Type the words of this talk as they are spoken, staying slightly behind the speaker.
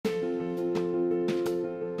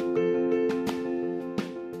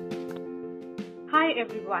Hi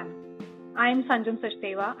everyone, I am Sanjam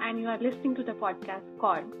Sachdeva and you are listening to the podcast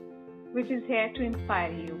called which is here to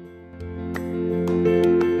inspire you.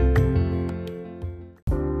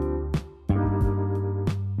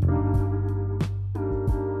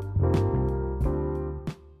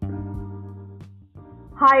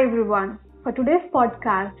 Hi everyone, for today's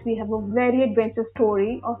podcast we have a very adventurous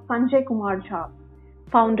story of Sanjay Kumar Jha,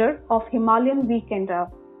 founder of Himalayan Weekender.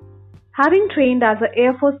 Having trained as an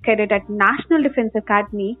Air Force cadet at National Defence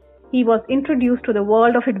Academy, he was introduced to the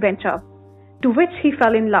world of adventure, to which he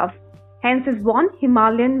fell in love. Hence is born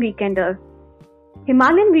Himalayan Weekenders.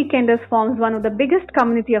 Himalayan Weekenders forms one of the biggest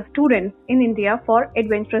community of students in India for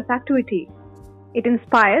adventurous activity. It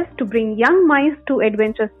inspires to bring young minds to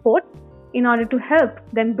adventure sports in order to help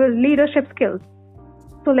them build leadership skills.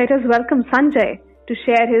 So let us welcome Sanjay to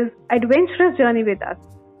share his adventurous journey with us.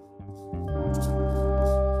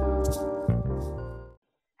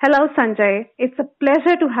 Hello Sanjay, it's a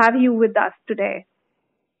pleasure to have you with us today.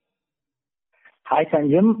 Hi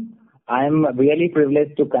Sanjam, I am really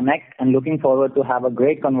privileged to connect and looking forward to have a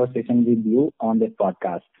great conversation with you on this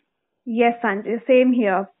podcast. Yes Sanjay, same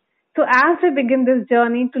here. So as we begin this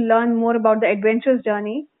journey to learn more about the adventurous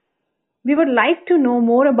journey, we would like to know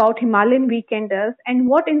more about Himalayan Weekenders and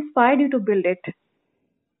what inspired you to build it.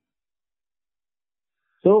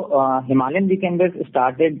 So Himalayan Weekenders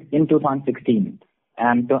started in 2016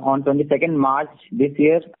 and on 22nd March this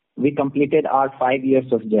year, we completed our 5 years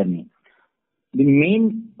of journey. The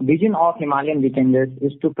main vision of Himalayan Weekenders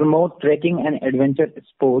is to promote trekking and adventure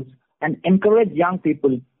sports and encourage young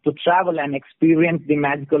people to travel and experience the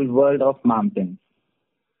magical world of mountains.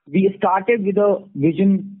 We started with a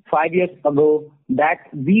vision 5 years ago that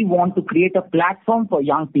we want to create a platform for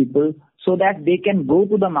young people so that they can go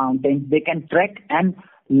to the mountains, they can trek and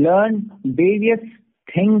learn various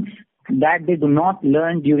things that they do not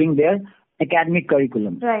learn during their academic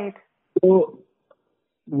curriculum. Right. So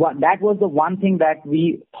that was the one thing that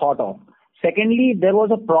we thought of. Secondly, there was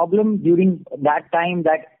a problem during that time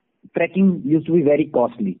that trekking used to be very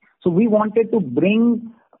costly. So we wanted to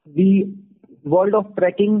bring the world of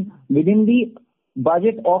trekking within the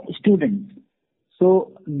budget of students.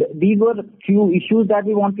 So these were few issues that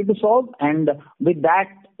we wanted to solve, and with that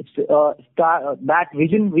that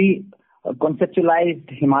vision we conceptualized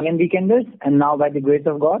Himalayan Weekenders, and now by the grace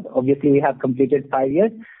of God, obviously we have completed 5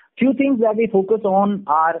 years. Few things that we focus on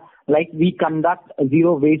are like we conduct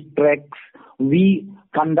zero waste treks, we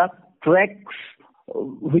conduct treks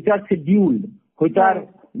which are scheduled, which are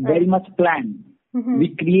very much planned. Mm-hmm.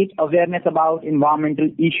 We create awareness about environmental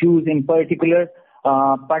issues in particular.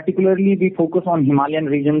 Particularly, we focus on Himalayan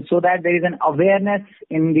region so that there is an awareness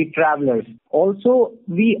in the travelers. Also,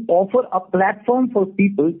 we offer a platform for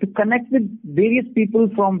people to connect with various people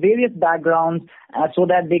from various backgrounds so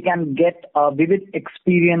that they can get a vivid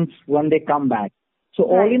experience when they come back. So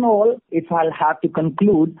all in all, if I'll have to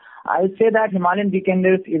conclude, I'll say that Himalayan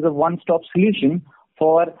Weekenders is a one-stop solution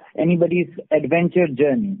for anybody's adventure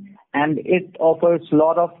journey, and it offers a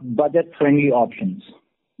lot of budget-friendly options.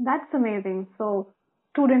 That's amazing. So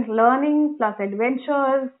student learning plus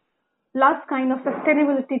adventures plus kind of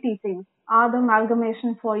sustainability teaching are the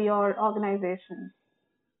amalgamation for your organization.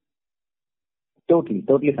 Totally,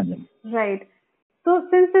 Sanjay. Right. So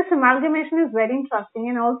since this amalgamation is very interesting,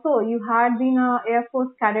 and also you had been a Air Force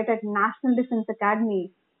cadet at National Defence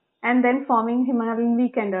Academy and then forming Himalayan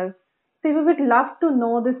Weekenders. So we would love to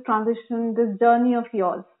know this transition, this journey of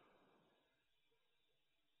yours.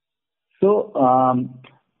 So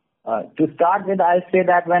to start with, I'll say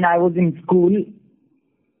that when I was in school,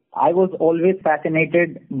 I was always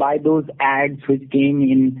fascinated by those ads which came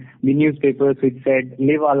in the newspapers which said,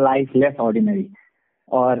 live a life less ordinary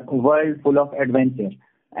or world full of adventure.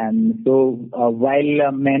 And so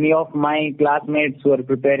while many of my classmates were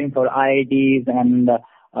preparing for IITs and,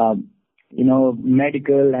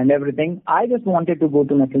 medical and everything, I just wanted to go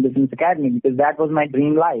to National Defence Academy because that was my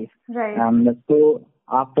dream life. Right. And so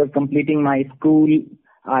after completing my school,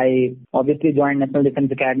 I obviously joined National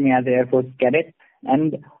Defence Academy as an Air Force cadet,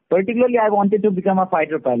 and particularly I wanted to become a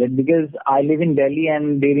fighter pilot because I live in Delhi,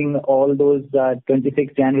 and during all those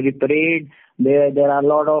 26th January parade, there are a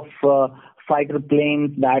lot of fighter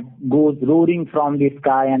planes that goes roaring from the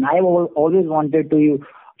sky, and I always wanted to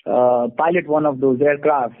pilot one of those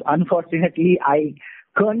aircrafts. Unfortunately, I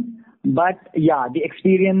couldn't, but yeah, the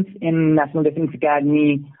experience in National Defence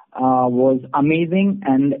Academy was amazing,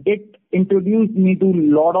 and it introduced me to a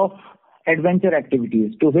lot of adventure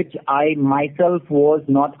activities to which I myself was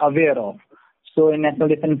not aware of. So in National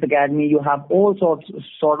Defense Academy, you have all sorts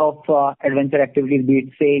sort of adventure activities, be it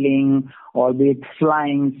sailing or be it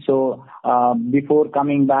flying. So before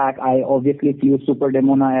coming back, I obviously flew Super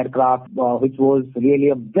Demona aircraft, which was really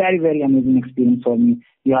a very, very amazing experience for me.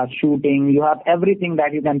 You have shooting, you have everything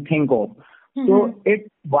that you can think of. So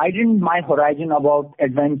it widened my horizon about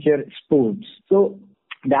adventure sports. So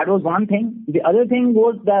that was one thing. The other thing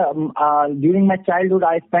was that during my childhood,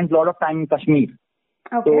 I spent a lot of time in Kashmir.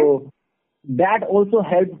 Okay. So that also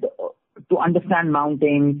helped to understand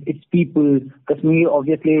mountains, its people. Kashmir,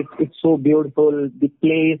 obviously, it's so beautiful. The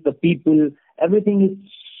place, the people, everything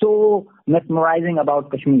is so mesmerizing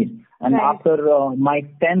about Kashmir. And Right. after my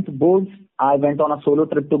 10th boards, I went on a solo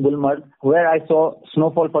trip to Gulmarg, where I saw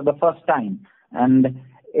snowfall for the first time. And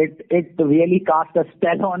it really cast a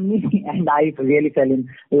spell on me, and I really fell in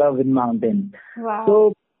love with mountains. Wow.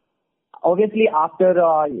 So obviously, after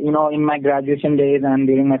in my graduation days and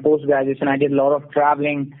during my post graduation, I did a lot of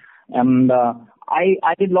traveling, and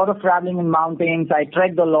I did a lot of traveling in mountains. I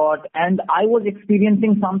trekked a lot, and I was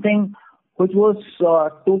experiencing something which was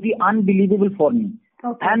totally unbelievable for me.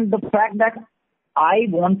 Okay. And the fact that I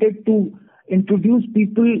wanted to introduce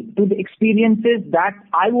people to the experiences that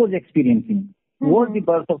I was experiencing was the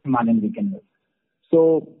birth of Himalayan Weekenders.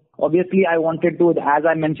 So obviously, I wanted to, as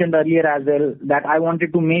I mentioned earlier as well, that I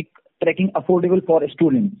wanted to make trekking affordable for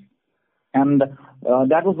students. And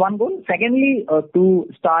that was one goal. Secondly, to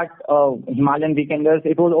start Himalayan Weekenders,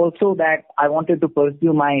 it was also that I wanted to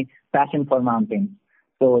pursue my passion for mountains.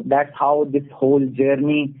 So that's how this whole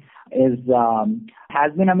journey is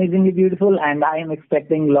has been amazingly beautiful, and I am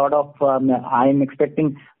expecting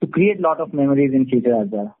to create a lot of memories in future as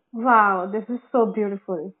well. Wow, this is so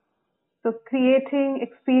beautiful. So creating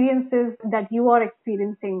experiences that you are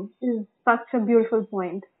experiencing is such a beautiful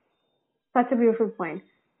point. Such a beautiful point.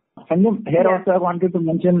 Sanjam, here Yeah. also I wanted to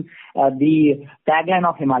mention the tagline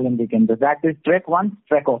of Himalayan Weekenders. That is trek once,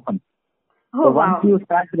 trek often. Oh, So wow. once you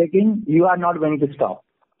start trekking, you are not going to stop.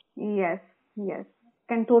 Yes, yes.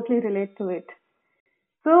 Can totally relate to it.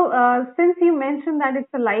 So, since you mentioned that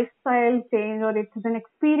it's a lifestyle change or it's an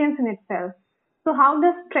experience in itself, so how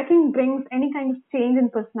does trekking brings any kind of change in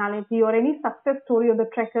personality or any success story of the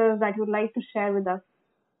trekkers that you'd like to share with us?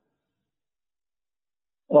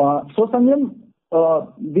 So Sanjam,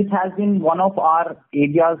 this has been one of our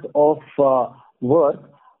areas of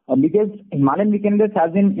work because Himalayan Weekenders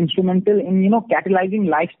has been instrumental in catalyzing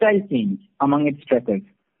lifestyle change among its trekkers.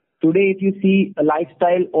 Today, if you see a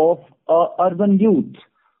lifestyle of urban youth,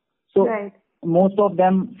 so Right. most of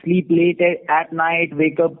them sleep late at night,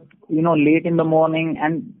 wake up late in the morning,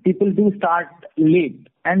 and people do start late.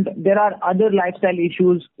 And there are other lifestyle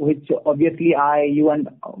issues which obviously you and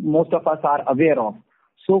most of us are aware of.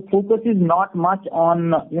 So focus is not much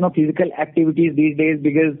on physical activities these days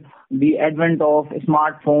because the advent of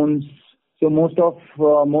smartphones. So most of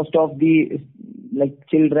the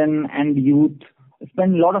children and youth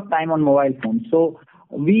spend a lot of time on mobile phones. So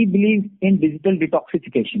we believe in digital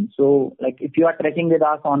detoxification. So if you are trekking with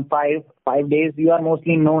us on 5 days, you are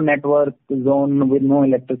mostly no network zone with no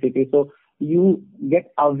electricity. So you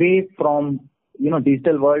get away from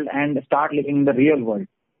digital world and start living in the real world.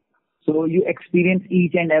 So you experience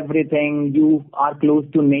each and everything. You are close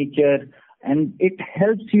to nature, and it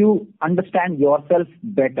helps you understand yourself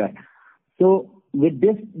better. So with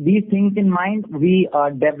these things in mind, we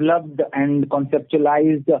developed and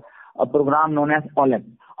conceptualized a program known as OLEP,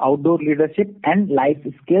 Outdoor Leadership and Life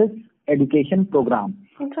Skills Education Program.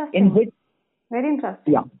 Interesting. In which, Very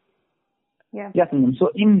interesting. yeah. Yeah. Yes, ma'am. So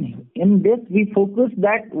in this, we focus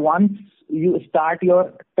that once you start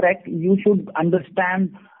your trek, you should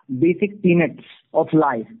understand basic tenets of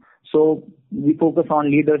life. So we focus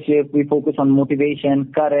on leadership, we focus on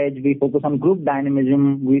motivation, courage, we focus on group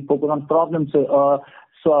dynamism, we focus on problem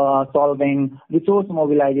solving, resource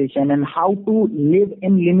mobilization, and how to live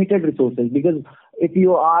in limited resources. Because if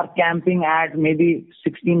you are camping at maybe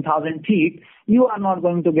 16,000 feet, you are not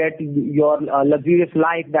going to get your luxurious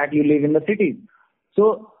life that you live in the cities.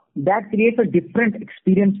 So that creates a different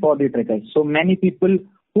experience for the trekkers. So many people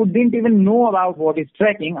who didn't even know about what is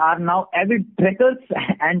trekking are now avid trekkers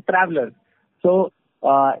and travelers. So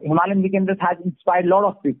Himalayan Weekenders has inspired a lot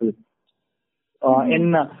of people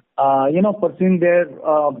in pursuing their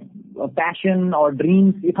passion or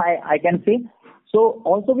dreams, if I can say. So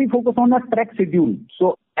also we focus on a trek schedule.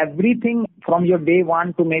 So everything from your day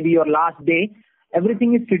one to maybe your last day,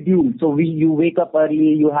 everything is scheduled. So you wake up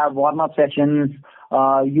early, you have warm-up sessions,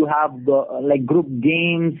 you have group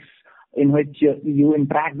games in which you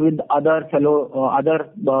interact with other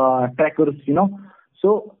trekkers,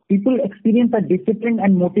 So people experience a disciplined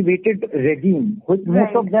and motivated regime, which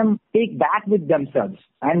most of them take back with themselves.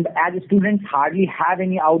 And as students hardly have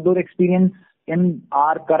any outdoor experience in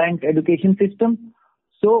our current education system.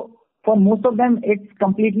 So for most of them, it's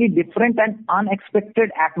completely different and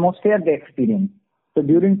unexpected atmosphere they experience. So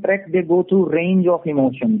during trek, they go through range of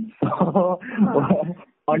emotions.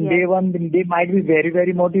 On day one, they might be very,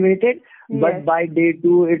 very motivated. But by day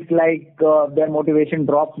two, it's like their motivation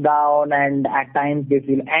drops down, and at times they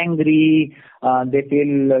feel angry. They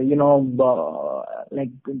feel,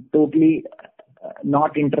 like totally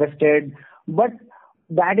not interested. But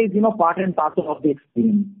that is, part and parcel of the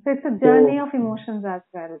experience. So it's a journey of emotions as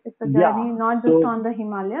well. It's a journey not just on the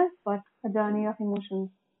Himalayas, but a journey of emotions.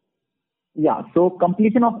 Yeah. So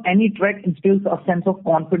completion of any trek instills a sense of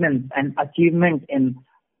confidence and achievement in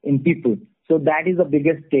people. So that is the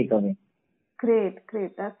biggest takeaway. Great.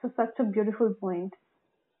 That's such a beautiful point.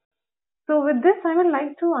 So with this, I would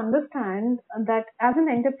like to understand that as an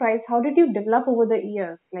enterprise, how did you develop over the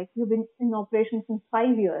years? Like you've been in operation since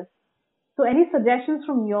 5 years. So any suggestions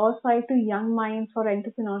from your side to young minds for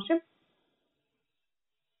entrepreneurship?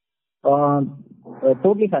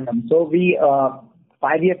 Totally, Sanjam. So we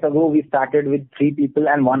 5 years ago we started with 3 people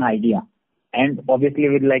and 1 idea, and obviously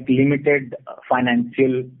with like limited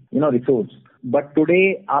financial resource. But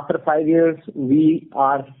today, after 5 years, we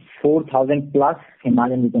are 4,000 plus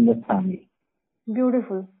Himalayan Weekenders family.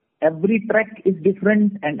 Beautiful. Every trek is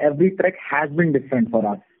different, and every trek has been different for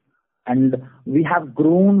us. And we have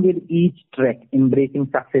grown with each trek,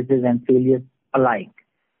 embracing successes and failures alike.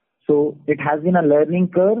 So it has been a learning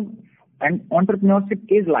curve, and entrepreneurship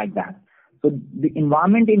is like that. So the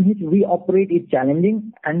environment in which we operate is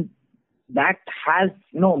challenging, and that has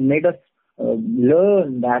made us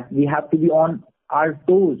learn that we have to be on our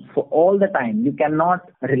toes for all the time. You cannot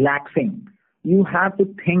relaxing. You have to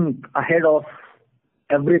think ahead of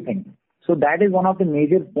everything. So that is one of the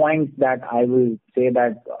major points that I will say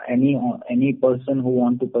that any person who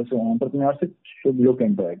wants to pursue entrepreneurship should look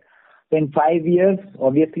into it. So in 5 years,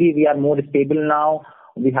 obviously we are more stable now.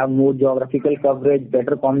 We have more geographical coverage,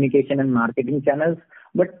 better communication and marketing channels.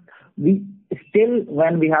 But we still,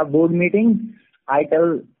 when we have board meetings, I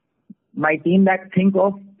tell my team that think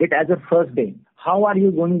of it as a first day. How are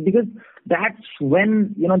you going? Because that's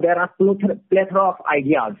when, there are plethora of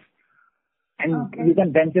ideas. And you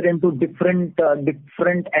can venture into different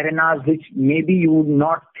arenas which maybe you would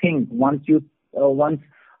not think once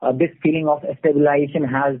this feeling of stabilization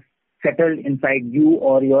has settled inside you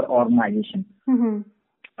or your organization.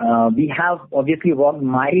 Mm-hmm. We have obviously walked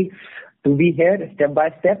miles to be here step by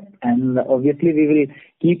step, and obviously we will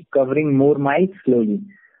keep covering more miles slowly.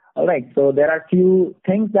 All right. So there are few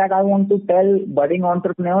things that I want to tell budding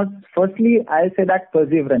entrepreneurs. Firstly, I'll say that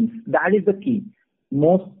perseverance. That is the key.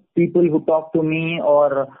 Most people who talk to me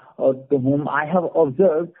or to whom I have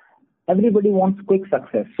observed, everybody wants quick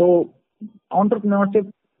success. So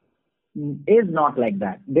entrepreneurship is not like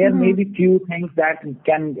that. There may be few things that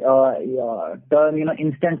can turn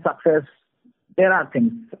instant success. There are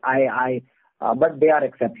things but they are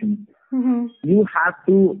exceptions. Mm-hmm. You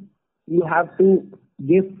have to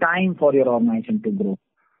give time for your organization to grow.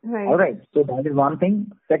 Right. All right. So that is one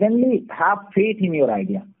thing. Secondly, have faith in your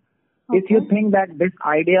idea. Okay. If you think that this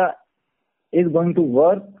idea is going to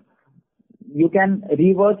work, you can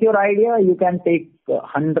rework your idea. You can take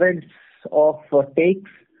hundreds of takes.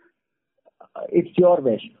 It's your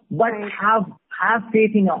wish. But have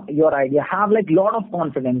faith in your idea. Have lot of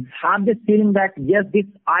confidence. Have this feeling that yes, this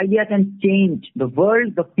idea can change the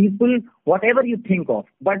world, the people, whatever you think of.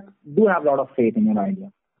 But do have a lot of faith in your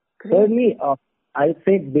idea. Great. Thirdly, I'll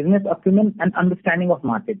say business acumen and understanding of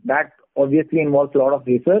market. That obviously involves a lot of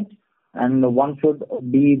research, and one should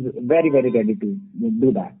be very, very ready to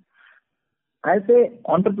do that. I'll say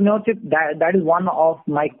entrepreneurship, that is one of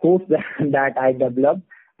my course that I developed,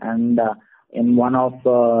 and in one of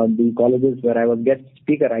the colleges where I was guest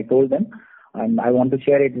speaker, I told them, and I want to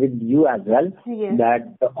share it with you as well,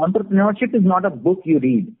 that entrepreneurship is not a book you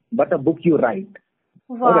read, but a book you write.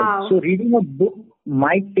 Wow. Right. So reading a book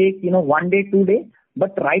might take, 1 day, 2 days,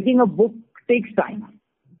 but writing a book takes time.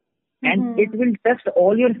 And it will test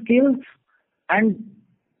all your skills, and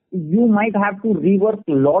you might have to rework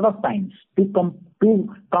a lot of times to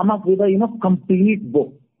come up with a, complete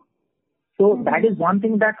book. So that is one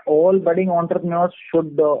thing that all budding entrepreneurs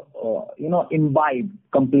should, imbibe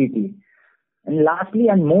completely. And lastly,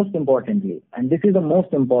 and most importantly, and this is the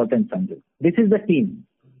most important, Sanjay, this is the team.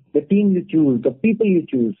 The team you choose, the people you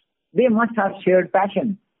choose, they must have shared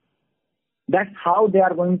passion. That's how they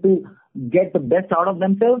are going to get the best out of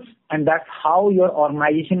themselves, and that's how your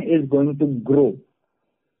organization is going to grow.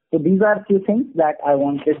 So these are few things that I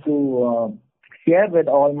wanted to share with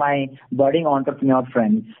all my budding entrepreneur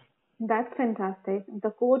friends. That's fantastic. The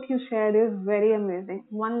quote you shared is very amazing.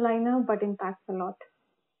 One liner, but impacts a lot.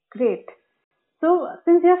 Great. So,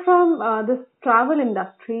 since you're from this travel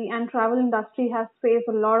industry, and travel industry has faced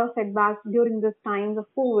a lot of setbacks during this times of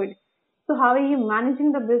COVID. So, how are you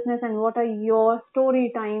managing the business, and what are your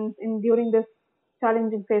story times in during this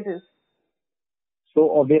challenging phases?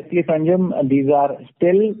 So obviously, Sanjam, these are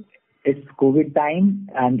still, it's COVID time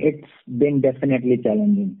and it's been definitely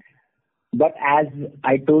challenging. But as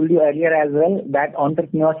I told you earlier as well, that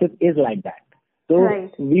entrepreneurship is like that. So Right.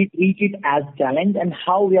 we treat it as challenge and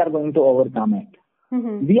how we are going to overcome it.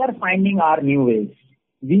 Mm-hmm. We are finding our new ways.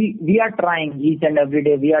 We are trying each and every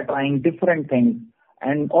day. We are trying different things,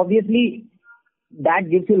 and obviously that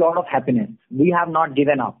gives you a lot of happiness. We have not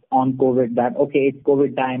given up on COVID. That okay, it's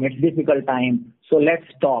COVID time. It's difficult time. So let's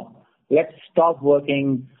stop. Let's stop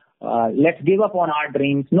working. Let's give up on our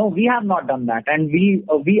dreams. No, we have not done that, and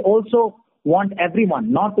we also want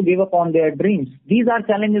everyone not to give up on their dreams. These are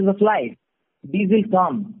challenges of life. These will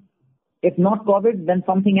come. If not COVID, then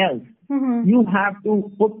something else. Mm-hmm. You have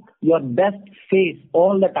to put your best face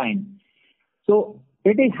all the time. So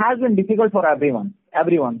has been difficult for everyone.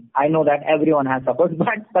 Everyone. I know that everyone has suffered,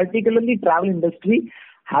 but particularly travel industry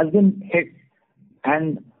has been hit.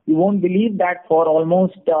 And you won't believe that for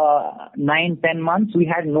almost 9-10 months we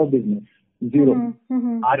had no business, zero. Mm-hmm.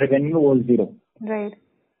 Mm-hmm. Our revenue was zero, Right.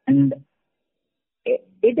 and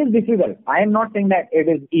it is difficult. I am not saying that it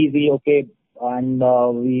is easy, okay, and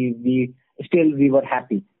we were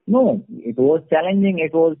happy. No, it was challenging.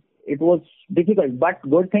 It was difficult. But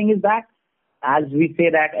good thing is that, as we say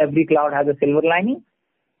that every cloud has a silver lining.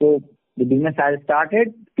 So the business has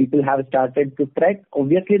started. People have started to trek.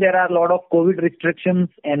 Obviously, there are a lot of COVID restrictions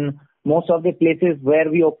in most of the places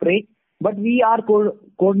where we operate, but we are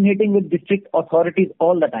coordinating with district authorities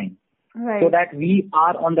all the time. Right. So that we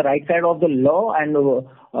are on the right side of the law and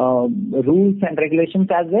rules and regulations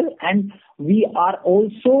as well. And we are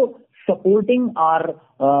also supporting our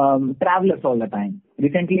travelers all the time.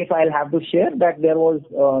 Recently, if I'll have to share that there was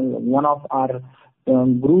one of our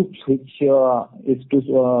groups which is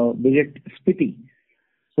to visit Spiti.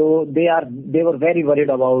 So they were very worried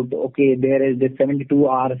about, okay, there is this 72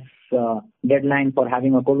 hours deadline for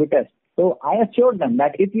having a COVID test. So I assured them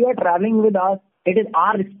that if you are traveling with us, it is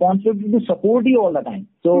our responsibility to support you all the time.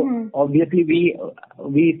 So obviously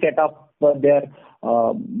we set up their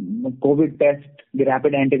COVID test, the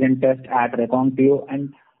rapid antigen test at Rekong,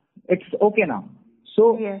 and it's okay now.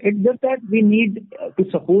 So it's just that we need to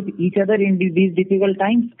support each other in these difficult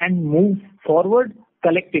times and move forward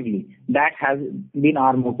collectively. That has been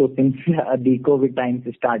our motto since the COVID times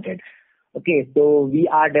started. Okay, so we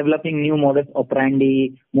are developing new modus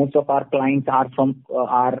operandi. Most of our clients are from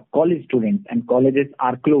our college students, and colleges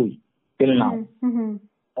are closed till now. Mm-hmm.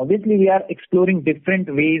 Obviously, we are exploring different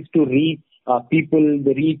ways to reach people,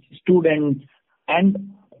 reach students,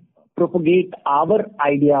 and propagate our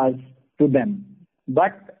ideas to them.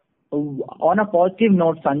 But on a positive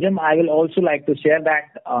note, Sanjam, I will also like to share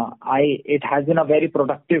that it has been a very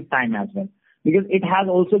productive time as well, because it has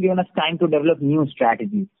also given us time to develop new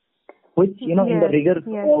strategies, which, in the rigors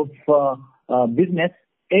of business,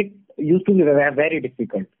 it used to be very, very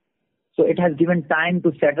difficult. So it has given time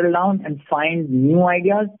to settle down and find new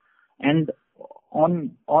ideas. And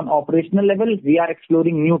on operational level, we are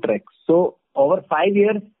exploring new tracks. So over 5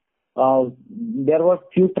 years, there were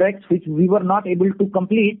few tracks which we were not able to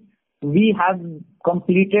complete. We have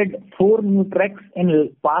completed 4 new tracks in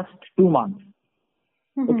the past 2 months.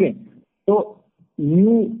 Mm-hmm. Okay. So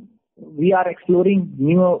we are exploring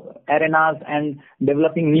new arenas and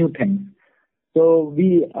developing new things. So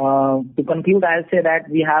to conclude, I'll say that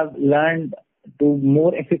we have learned to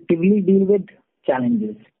more effectively deal with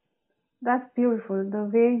challenges. That's beautiful. The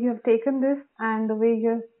way you have taken this and the way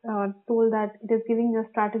you have told that it is giving you a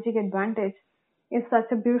strategic advantage is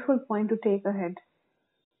such a beautiful point to take ahead.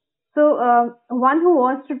 So, one who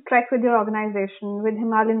wants to trek with your organization, with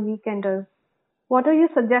Himalayan Weekenders, what are your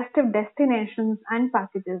suggestive destinations and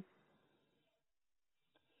packages?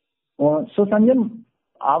 So, Sanjam,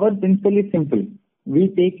 our principle is simple. We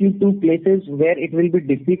take you to places where it will be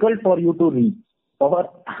difficult for you to reach, or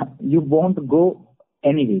you won't go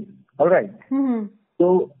anyway. All right. Mm-hmm.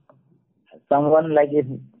 So, someone like if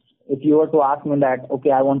you were to ask me that,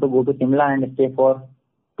 okay, I want to go to Shimla and stay for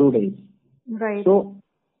 2 days. Right. So,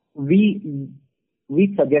 we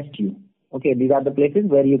suggest you, okay, these are the places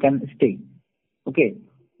where you can stay. Okay.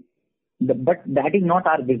 But that is not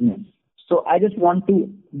our business. So I just want to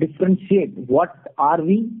differentiate what are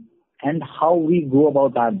we and how we go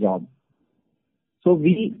about our job. So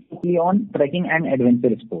we focus on trekking and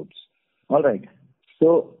adventure sports. All right.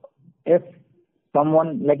 So if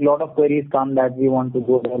someone, like, lot of queries come that we want to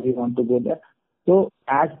go there, we want to go there. So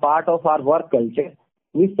as part of our work culture,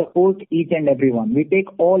 we support each and everyone. We take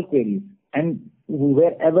all queries, and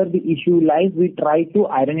wherever the issue lies, we try to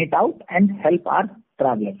iron it out and help our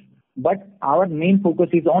travelers. But our main focus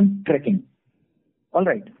is on trekking. All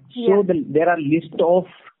right. Yeah. So there are list of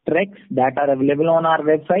treks that are available on our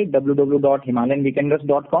website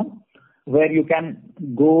www.himalayanweekenders.com, where you can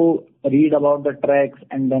go read about the treks,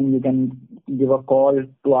 and then you can give a call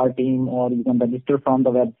to our team, or you can register from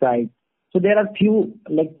the website. So there are few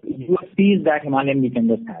like USPs that Himalayan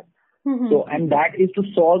Weekenders have. So, and that is to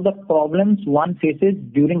solve the problems one faces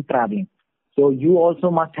during traveling. So you also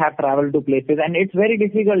must have traveled to places, and it's very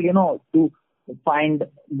difficult, to find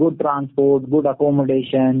good transport, good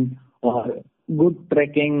accommodation, or good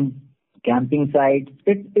trekking, camping sites.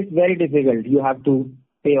 It's very difficult. You have to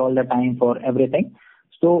pay all the time for everything.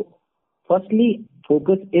 So firstly,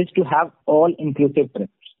 focus is to have all-inclusive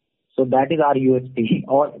trips. So that is our USP,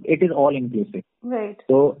 or it is all-inclusive. Right.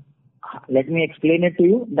 So let me explain it to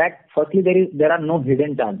you that firstly there are no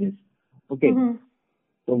hidden charges. Okay.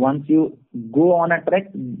 So once you go on a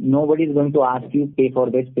trek, nobody is going to ask you pay for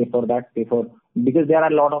this, pay for that, because there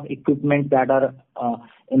are a lot of equipment that are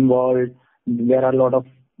involved. There are a lot of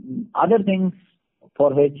other things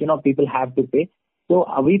for which people have to pay. So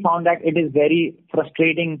we found that it is very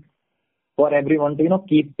frustrating for everyone to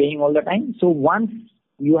keep paying all the time. So once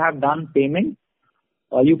you have done payment,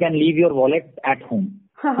 you can leave your wallet at home.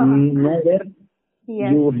 Nowhere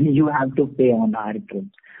Yes. you have to pay on our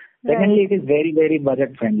trips. Secondly, it is very, very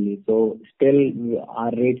budget friendly. So still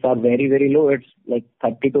our rates are very, very low. It's like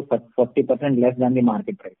 30 to 40% less than the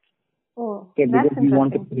market rates. Oh, Okay, that's because we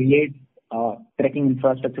want to create trekking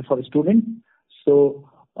infrastructure for students. So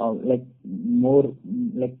if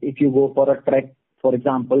you go for a trek, for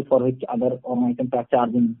example, for which other organizations are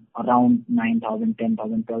charging around 9,000,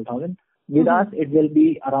 10,000, 12,000. With us, it will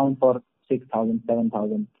be around for 6,000,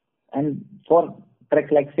 7,000. And for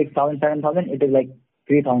treks like 6,000, 7,000, it is like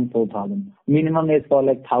 3,000, 4,000. Minimum is for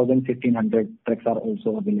like 1,000, 1,500 treks are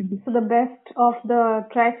also available. So the best of the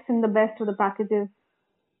treks and the best of the packages.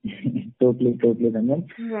 Totally, Ranjan.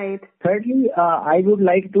 Right. Thirdly, I would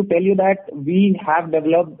like to tell you that we have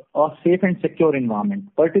developed a safe and secure environment.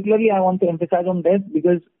 Particularly, I want to emphasize on this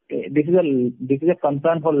because this is a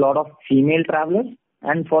concern for a lot of female travelers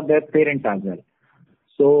and for their parents as well.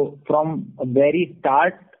 So from a very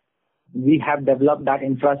start, we have developed that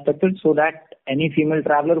infrastructure so that any female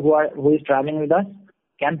traveler who is traveling with us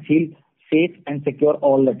can feel safe and secure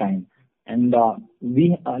all the time. And our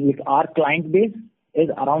client base is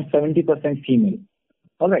around 70% female.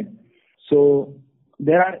 All right. So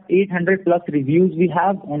there are 800 plus reviews we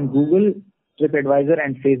have on Google, TripAdvisor,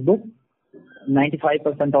 and Facebook.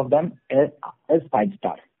 95% of them is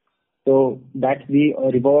 5-star. So that's the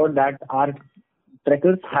reward that our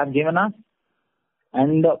trekkers have given us.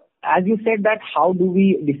 And as you said that how do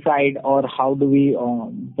we decide or how do we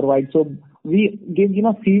provide? So we give,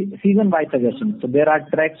 season-wise suggestions. So there are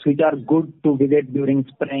treks which are good to visit during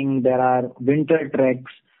spring. There are winter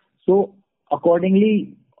treks. So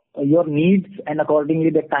accordingly, your needs and accordingly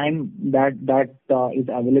the time that is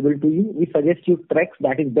available to you, we suggest you treks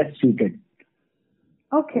that is best suited.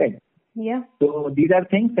 Okay. Right. Yeah. So these are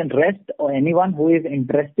things, and rest or anyone who is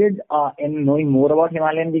interested in knowing more about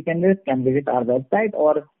Himalayan Weekenders can visit our website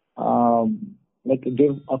or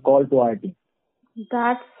give a call to our team.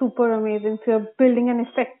 That's super amazing. So you're building an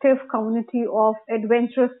effective community of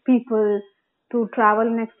adventurous people to travel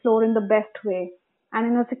and explore in the best way and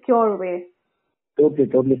in a secure way.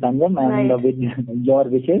 Totally, Sangam. And Right. with your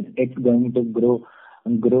wishes, it's going to grow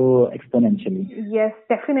exponentially. Yes,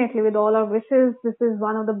 definitely. With all our wishes, this is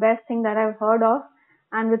one of the best things that I've heard of.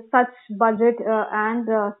 And with such budget and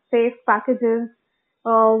safe packages,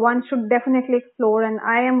 one should definitely explore. And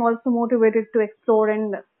I am also motivated to explore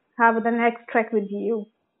and have the next trek with you.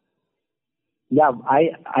 Yeah,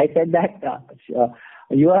 I said that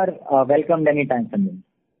you are welcomed anytime, Sanjay.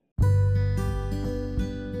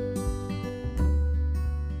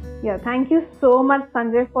 Yeah, thank you so much,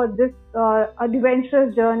 Sanjay, for this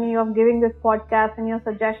adventurous journey of giving this podcast and your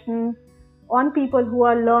suggestions on people who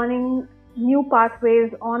are learning new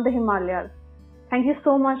pathways on the Himalayas. Thank you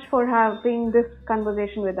so much for having this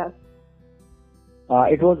conversation with us.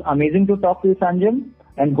 It was amazing to talk to you, Sanjay,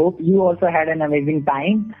 and hope you also had an amazing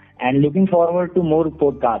time, and looking forward to more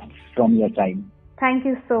podcasts from your side. Thank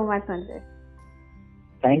you so much, Sanjay.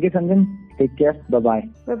 Thank you, Sanjay. Take care. Bye-bye.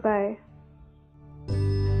 Bye-bye.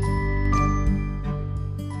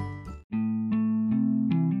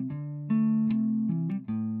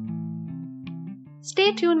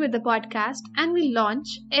 Stay tuned with the podcast, and we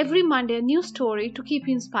launch every Monday a new story to keep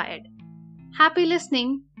you inspired. Happy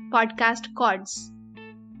listening, Podcast Cods.